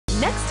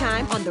Next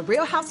time on The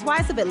Real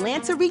Housewives of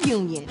Atlanta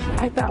reunion.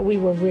 I thought we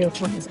were real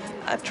friends.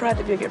 I tried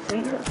to be a good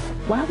friend.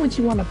 Why would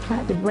you want to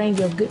plot to bring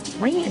your good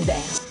friend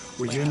down?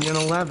 Reunion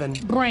 11.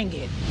 Bring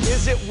it.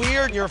 Is it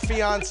weird your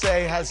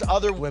fiance has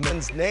other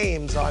women's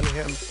names on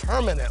him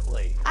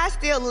permanently? I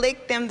still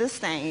lick them the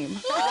same.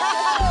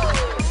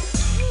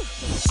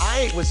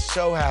 I was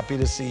so happy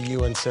to see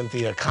you and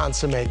Cynthia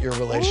consummate your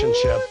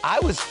relationship. Ooh.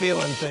 I was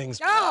feeling things.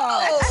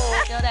 Oh,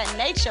 feel that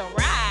nature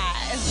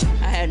rise.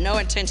 I had no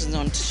intentions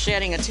on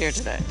shedding a tear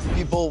today.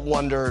 People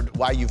wondered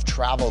why you've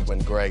traveled when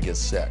Greg is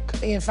sick.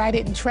 If I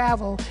didn't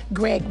travel,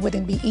 Greg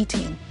wouldn't be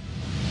eating.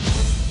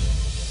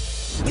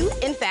 You,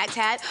 in fact,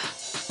 had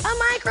a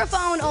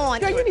microphone on.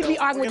 Girl, you need to be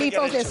arguing with these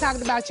folks that's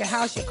talking about your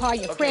house, your car,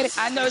 your credit.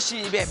 I know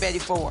she bet Betty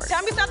Ford.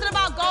 Tell me something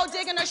about gold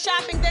digging or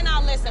shopping, then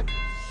I'll listen.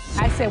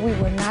 I said we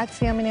were not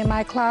filming in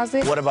my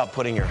closet. What about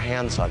putting your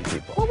hands on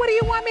people? Well, what do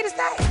you want me to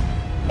say?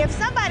 If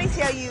somebody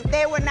tell you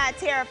they were not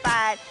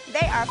terrified,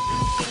 they are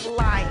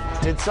lying.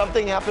 Did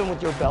something happen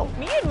with your belt?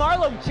 Me and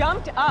Marlo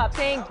jumped up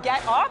saying,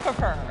 get off of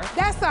her.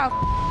 That's a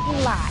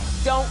lie.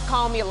 Don't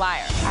call me a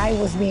liar. I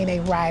was being a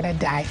ride or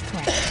die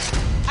friend.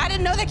 I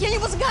didn't know that Kenya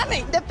was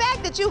coming. The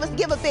fact that you was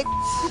give a big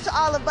to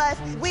all of us,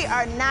 we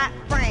are not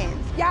friends.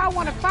 Y'all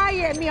want to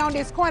fire at me on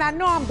this court, I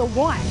know I'm the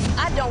one.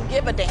 I don't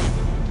give a damn.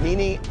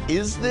 Nene,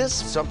 is this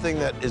something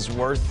that is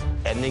worth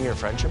ending your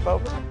friendship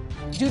over?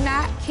 Do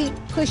not keep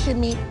pushing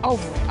me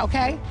over it,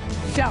 okay?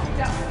 Don't.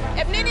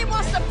 If Nene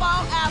wants to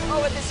fall out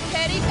over this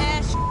petty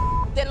ass,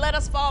 then let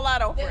us fall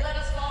out over it.